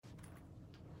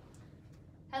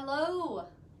Hello,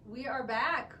 we are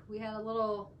back. We had a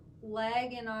little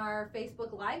lag in our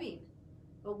Facebook living,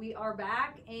 but we are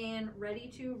back and ready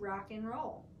to rock and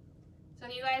roll. So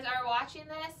if you guys are watching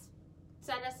this,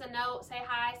 send us a note, say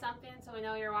hi, something, so we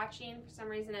know you're watching. For some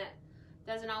reason it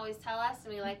doesn't always tell us,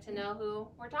 and we like to know who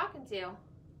we're talking to.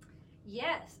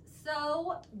 Yes,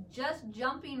 so just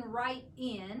jumping right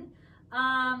in,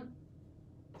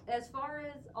 as far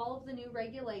as all of the new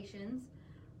regulations,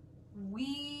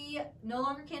 we no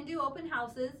longer can do open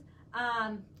houses,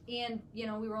 and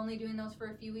we were only doing those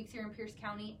for a few weeks here in Pierce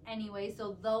County anyway,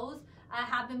 so those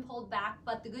have been pulled back.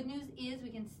 But the good news is we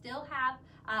can still have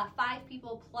 5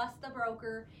 people plus the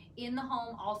broker in the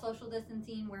home, all social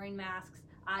distancing, wearing masks,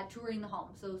 touring the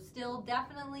home. So still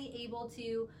definitely able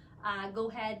to go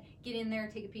ahead, get in there,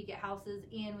 take a peek at houses.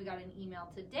 And we got an email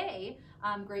today,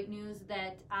 great news,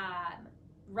 that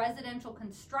residential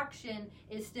construction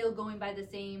is still going by the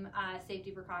same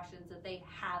safety precautions that they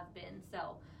have been.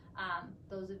 So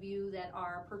those of you that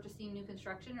are purchasing new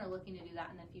construction or looking to do that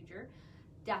in the future,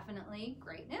 definitely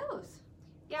great news.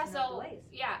 Yeah, so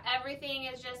everything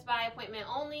is just by appointment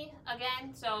only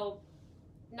again, so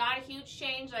not a huge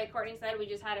change. Like Courtney said, we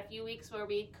just had a few weeks where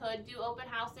we could do open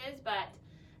houses, but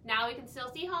now we can still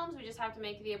see homes. We just have to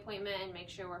make the appointment and make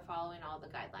sure we're following all the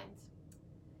guidelines.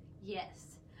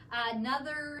 Yes.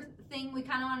 Another thing we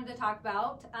kind of wanted to talk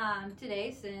about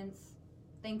today, since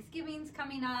Thanksgiving's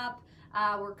coming up,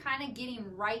 we're kind of getting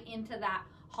right into that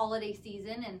holiday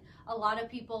season, and a lot of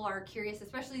people are curious,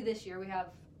 especially this year. We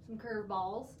have some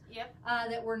curveballs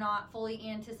that were not fully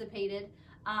anticipated.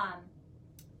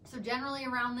 So generally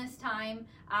around this time,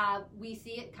 we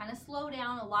see it kind of slow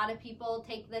down. A lot of people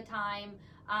take the time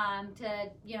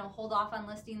to hold off on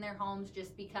listing their homes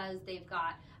just because they've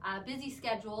got busy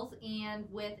schedules, and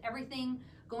with everything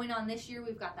going on this year,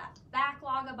 we've got that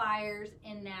backlog of buyers,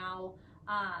 and now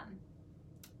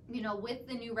with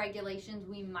the new regulations,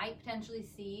 we might potentially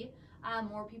see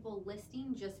more people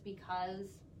listing, just because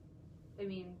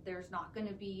there's not going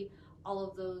to be all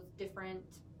of those different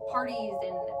parties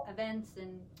and events,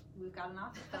 and we've got an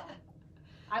office phone.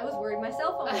 I was worried my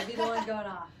cell phone would be the one going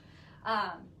off.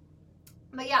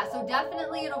 But yeah, so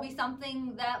definitely it'll be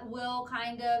something that we'll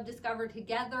kind of discover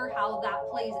together how that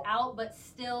plays out, but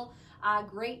still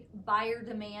great buyer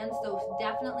demand. So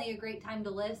definitely a great time to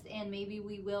list, and maybe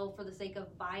we will, for the sake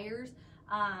of buyers,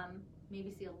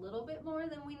 maybe see a little bit more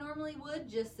than we normally would,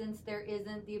 just since there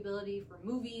isn't the ability for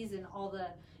movies and all the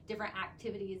different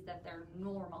activities that there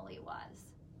normally was.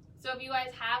 So if you guys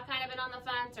have kind of been on the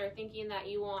fence or thinking that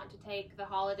you want to take the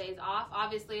holidays off,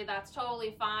 obviously that's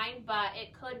totally fine, but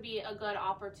it could be a good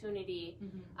opportunity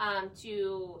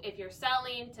to, if you're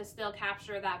selling, to still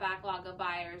capture that backlog of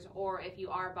buyers, or if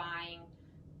you are buying,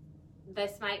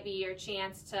 this might be your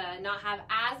chance to not have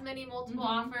as many multiple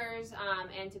offers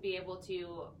and to be able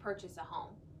to purchase a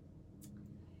home.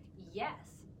 Yes.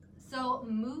 So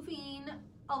moving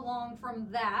along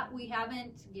from that, we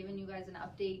haven't given you guys an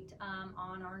update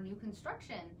on our new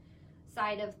construction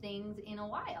side of things in a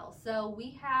while. So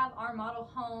we have our model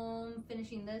home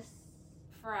finishing this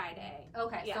Friday.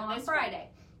 Okay, yeah, so on Friday.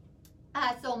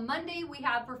 So Monday we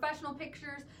have professional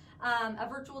pictures, a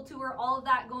virtual tour, all of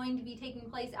that going to be taking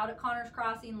place out at Connors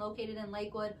Crossing, located in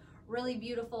Lakewood. Really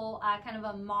beautiful, kind of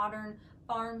a modern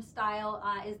farm style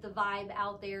is the vibe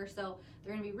out there. So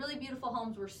they're going to be really beautiful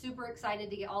homes. We're super excited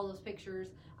to get all those pictures.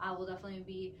 We'll definitely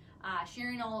be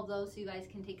sharing all of those so you guys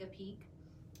can take a peek.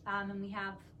 And we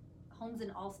have homes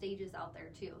in all stages out there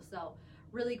too. So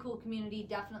really cool community.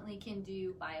 Definitely can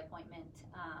do by appointment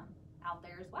out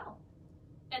there as well.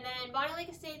 And then Bonnie Lake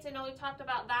Estates, I know we talked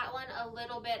about that one a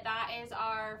little bit. That is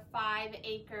our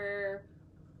 5-acre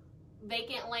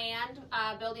vacant land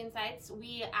building sites.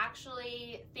 We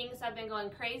actually, things have been going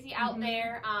crazy out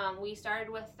there. We started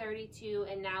with 32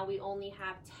 and now we only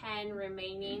have 10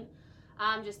 remaining.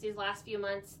 Just these last few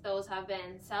months, those have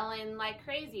been selling like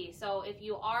crazy. So if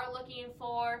you are looking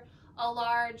for a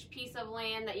large piece of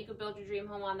land that you could build your dream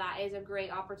home on, that is a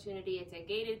great opportunity. It's a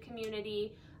gated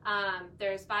community.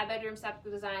 There's 5-bedroom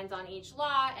septic designs on each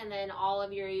lot, and then all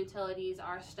of your utilities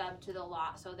are stubbed to the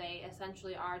lot, so they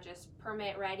essentially are just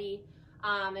permit ready.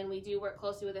 And we do work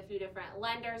closely with a few different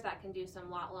lenders that can do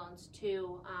some lot loans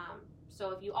too.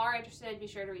 So if you are interested, be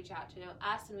sure to reach out to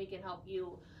us and we can help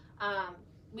you.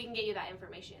 We can get you that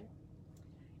information.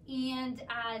 And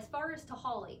as far as to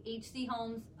Holly, HC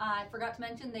Homes, I forgot to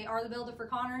mention, they are the builder for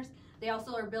Connors. They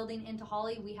also are building into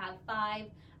Holly. We have 5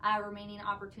 remaining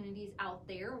opportunities out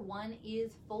there. One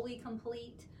is fully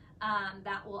complete.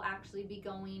 That will actually be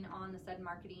going on the Said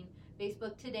Marketing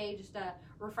Facebook today. Just a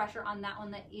refresher on that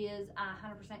one. That is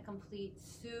 100% complete,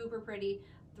 super pretty,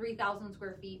 3,000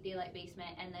 square feet daylight basement,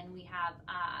 and then we have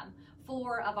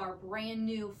 4 of our brand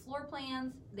new floor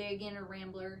plans. They again are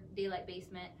Rambler daylight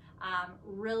basement,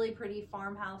 really pretty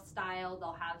farmhouse style.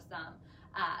 They'll have some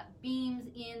beams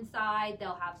inside.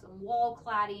 They'll have some wall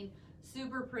cladding.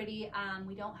 Super pretty.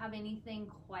 We don't have anything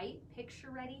quite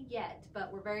picture ready yet,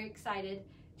 but we're very excited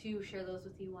to share those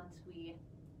with you once we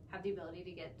have the ability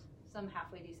to get some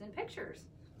halfway decent pictures.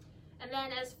 And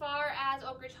then as far as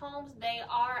Oak Ridge Homes, they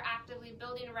are actively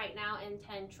building right now in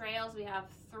 10 Trails. We have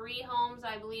 3 homes,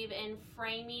 I believe, in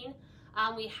framing.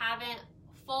 We haven't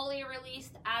fully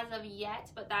released as of yet,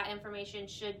 but that information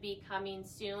should be coming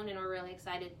soon, and we're really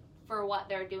excited for what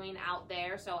they're doing out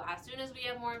there. So as soon as we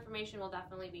have more information, we'll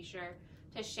definitely be sure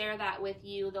to share that with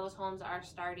you. Those homes are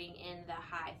starting in the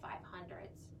high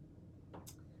 500s.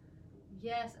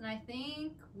 Yes, and I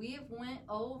think we've went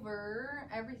over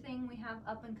everything we have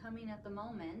up and coming at the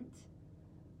moment.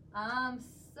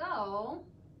 So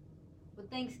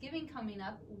with Thanksgiving coming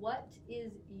up, what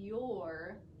is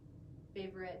your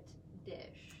favorite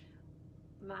dish?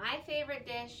 My favorite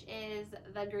dish is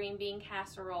the green bean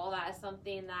casserole. That is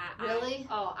something that Really?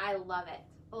 I love it.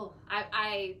 Oh,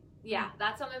 Yeah,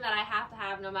 that's something that I have to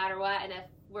have no matter what. And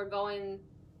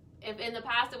if in the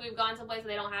past that we've gone someplace and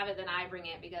they don't have it, then I bring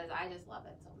it because I just love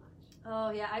it so much. Oh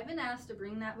yeah, I've been asked to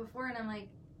bring that before, and I'm like,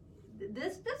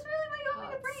 this really what you want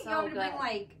me to bring? So You want me to bring good.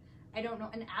 like, I don't know,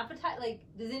 an appetite? Like,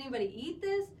 does anybody eat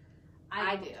this?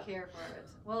 I don't do. care for it.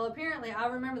 Well, apparently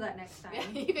I'll remember that next time.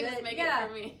 You can just make it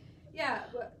for me. Yeah,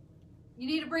 but you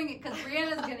need to bring it because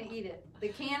Brianna's gonna eat it. The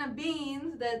can of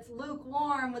beans that's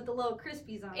lukewarm with the little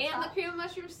crispies on And top. the cream of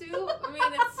mushroom soup. I mean,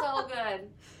 it's so good.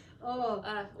 Oh,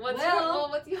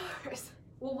 What's yours?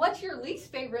 well, what's your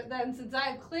least favorite then? Since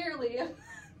I've clearly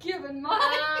given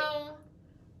mine.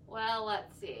 Well,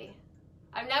 let's see.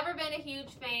 I've never been a huge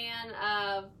fan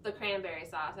of the cranberry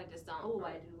sauce. I just don't. Oh,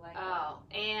 I do like Oh,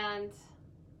 and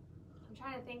I'm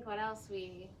trying to think what else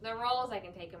the rolls, I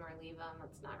can take them or leave them.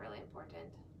 It's not really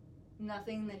important. that.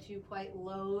 Nothing that you quite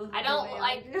loathe. I the don't way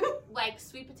like do. like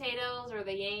sweet potatoes or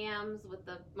the yams with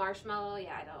the marshmallow.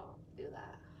 Yeah, I don't do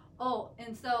that. Oh,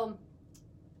 and so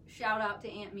shout out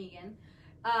to Aunt Megan.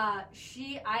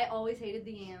 I always hated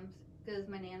the yams because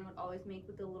my nan would always make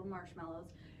with the little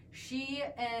marshmallows. She,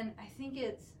 and I think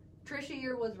it's Trisha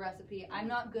Yearwood's recipe. I'm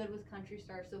not good with country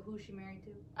stars, so who's she married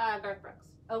to? Garth Brooks.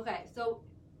 Okay, so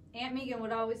Aunt Megan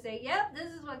would always say, yep,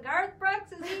 this is what Garth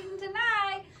Brooks is eating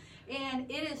tonight. And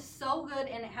it is so good,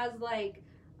 and it has like,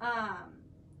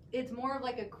 it's more of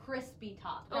like a crispy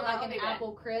top, kind of like an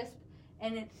apple crisp,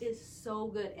 and it is so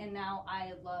good. And now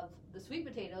I love the sweet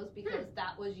potatoes because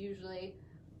that was usually,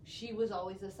 she was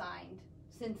always assigned.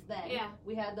 Since then,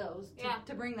 we had those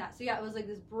to bring that. So yeah, it was like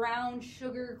this brown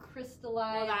sugar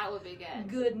crystallized. Well, that would be good.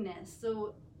 Goodness.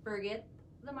 So forget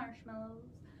the marshmallows.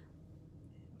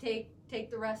 Take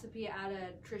the recipe out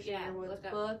of Trisha Yearwood's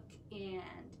book, and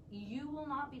you will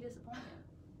not be disappointed.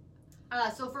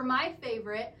 So for my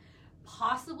favorite,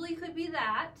 possibly could be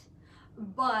that,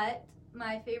 but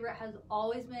my favorite has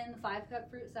always been the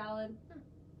 5-cup fruit salad,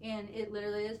 and it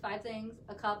literally is 5 things: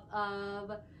 a cup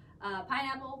of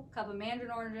pineapple, cup of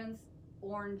mandarin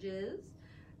oranges,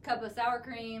 cup of sour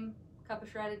cream, cup of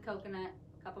shredded coconut,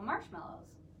 cup of marshmallows.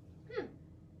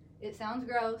 It sounds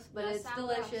gross, but it's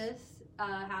delicious.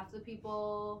 Half the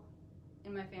people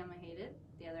in my family hate it.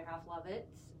 The other half love it.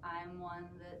 I'm one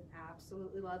that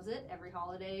absolutely loves it. Every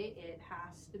holiday, it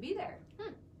has to be there.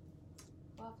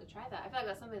 We'll have to try that. I feel like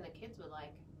that's something the kids would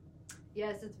like.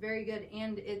 Yes, it's very good,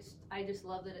 and I just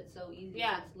love that it's so easy.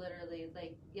 Yeah. It's literally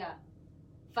like,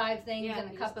 5 things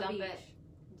and a cup of each.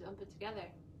 Dump it together.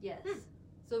 Yes.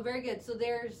 So very good. So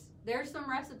there's some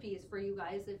recipes for you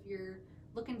guys if you're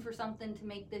looking for something to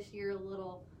make this year a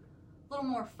little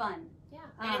more fun. Yeah.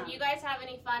 And if you guys have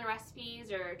any fun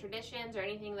recipes or traditions or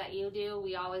anything that you do,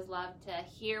 we always love to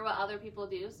hear what other people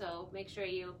do. So make sure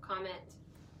you comment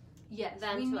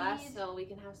them to us so we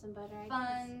can have some better ideas.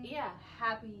 Fun,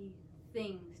 happy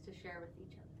things to share with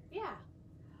each other. Yeah.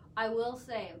 I will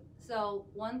say, so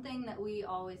one thing that we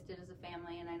always did as a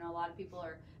family, and I know a lot of people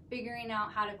are figuring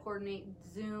out how to coordinate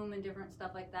Zoom and different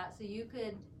stuff like that, so you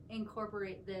could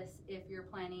incorporate this if you're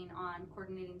planning on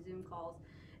coordinating Zoom calls,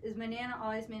 is my Nana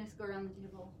always made us go around the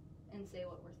table and say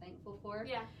what we're thankful for.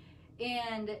 Yeah.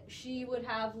 And she would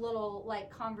have little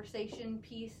like conversation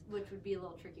piece, which would be a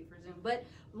little tricky for Zoom. But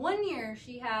one year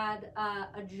she had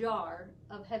a jar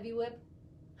of Heavy Whip,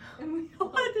 and we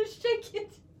all had to shake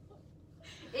it.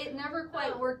 It never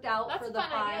quite worked out for the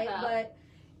pie, but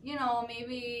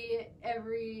maybe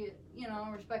every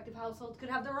respective household could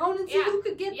have their own and see who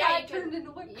could get that turned into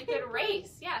whipped cream. You could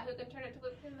race, who could turn it to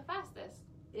whipped cream the fastest.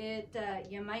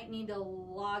 you might need to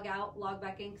log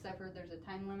back in, because I've heard there's a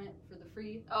time limit for the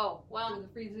free. Oh, well. For the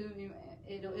free Zoom,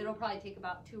 it'll probably take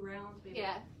about 2 rounds. Maybe.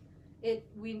 Yeah.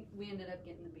 We ended up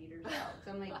getting the beaters out.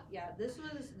 So I'm like, yeah, this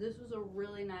was a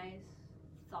really nice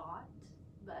thought,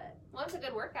 but. Well, it's a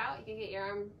good workout. You can get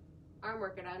your arm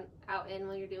working out in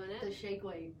while you're doing it. The shake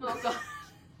weight. Oh gosh.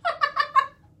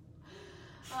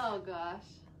 Oh gosh.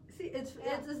 See, it's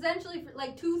essentially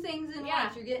like 2 things in Yeah.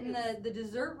 once. You're getting the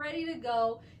dessert ready to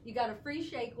go. You got a free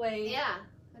shake weight. Yeah,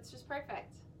 it's just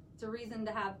perfect. It's a reason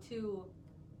to have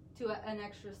an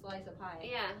extra slice of pie.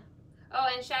 Yeah. Oh,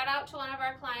 and shout out to one of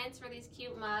our clients for these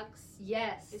cute mugs.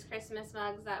 Yes. These Christmas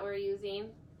mugs that we're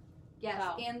using. Yes,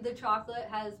 So. and the chocolate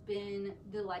has been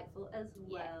delightful as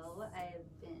well. Yes.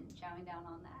 I've been chowing down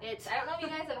on that. I don't know if you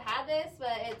guys have had this,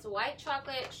 but it's white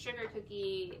chocolate sugar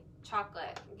cookie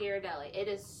chocolate Ghirardelli. It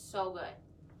is so good.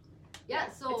 Yeah,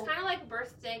 so it's kind of like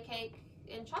birthday cake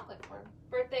in chocolate form.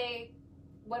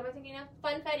 What am I thinking of?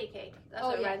 Funfetti cake. That's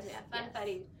what it reminds me of.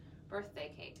 Funfetti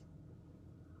birthday cake.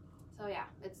 So yeah,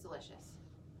 it's delicious.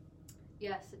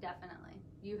 Yes, definitely.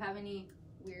 Do you have any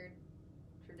weird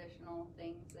traditional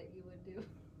things that you would do?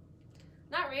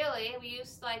 Not really. We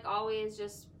used to always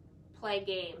just play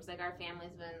games. Our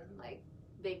family's been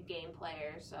big game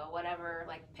players, so whatever,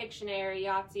 Pictionary,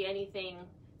 Yahtzee, anything.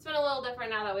 It's been a little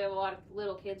different now that we have a lot of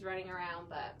little kids running around,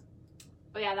 but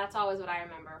yeah, that's always what I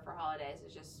remember for holidays,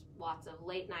 is just lots of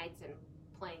late nights and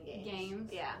playing games.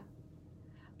 Yeah.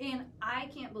 And I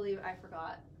can't believe I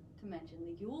forgot to mention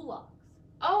the Yule logs.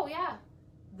 Oh yeah.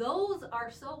 Those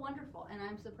are so wonderful, and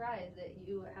I'm surprised that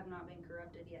you have not been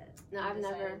corrupted yet. No, I've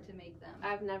never to make them.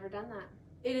 I've never done that.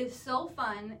 It is so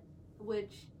fun,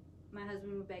 which my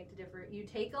husband would beg to differ. You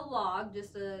take a log,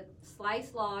 just a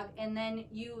sliced log, and then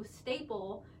you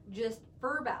staple just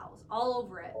fir boughs all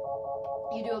over it.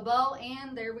 You do a bow,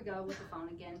 and there we go with the phone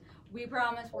again. We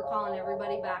promise we're calling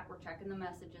everybody back. We're checking the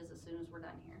messages as soon as we're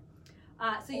done here.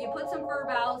 So you put some fir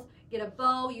boughs, get a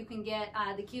bow. You can get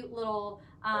the cute little,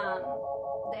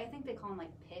 I think they call them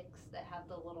picks that have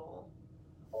the little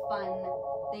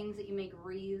fun things that you make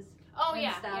wreaths. Oh and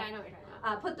yeah, stuff. yeah, I know what you're talking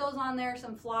about. Put those on there,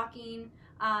 some flocking,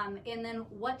 and then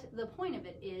what the point of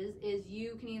it is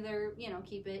you can either,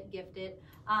 keep it, gift it.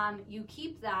 You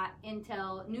keep that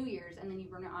until New Year's, and then you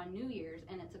burn it on New Year's,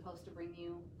 and it's supposed to bring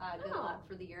you good luck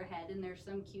for the year ahead. And there's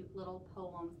some cute little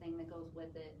poem thing that goes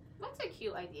with it. That's a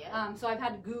cute idea. So I've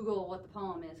had to Google what the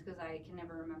poem is because I can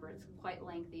never remember. It's quite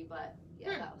lengthy, but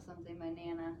yeah, that was something my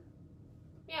Nana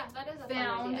Yeah, that is a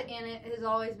found, fun idea. and it has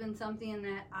always been something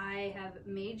that I have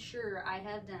made sure I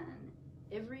have done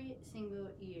every single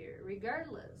year,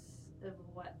 regardless of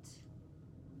what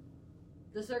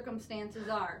the circumstances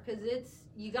are, because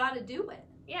you got to do it.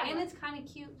 Yeah, and it's kind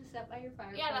of cute to set by your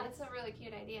fireplace. Yeah, that's a really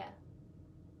cute idea.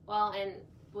 Well, and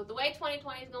with the way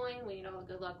 2020 is going, we know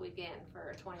the good luck weekend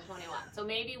for 2021. So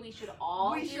maybe we should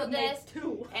all do this,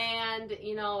 too. And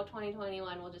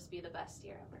 2021 will just be the best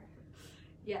year ever.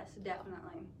 Yes,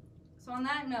 definitely. So on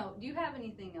that note, do you have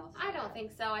anything else? I don't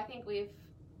think so. I think we've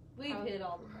hit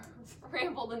all the grounds.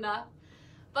 rambled enough.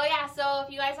 But yeah, so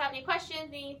if you guys have any questions,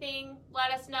 anything,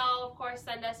 let us know. Of course,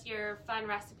 send us your fun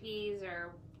recipes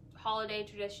or holiday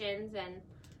traditions, and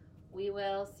we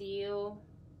will see you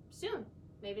soon.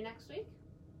 Maybe next week.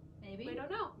 Maybe. We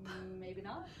don't know. Maybe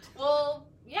not. Well,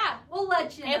 yeah. We'll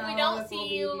let you know. If we don't see we'll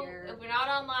you, if we're not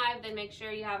on live, then make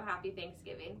sure you have a happy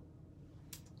Thanksgiving.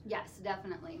 Yes,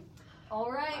 definitely.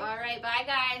 All right. All right. Bye,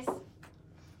 guys.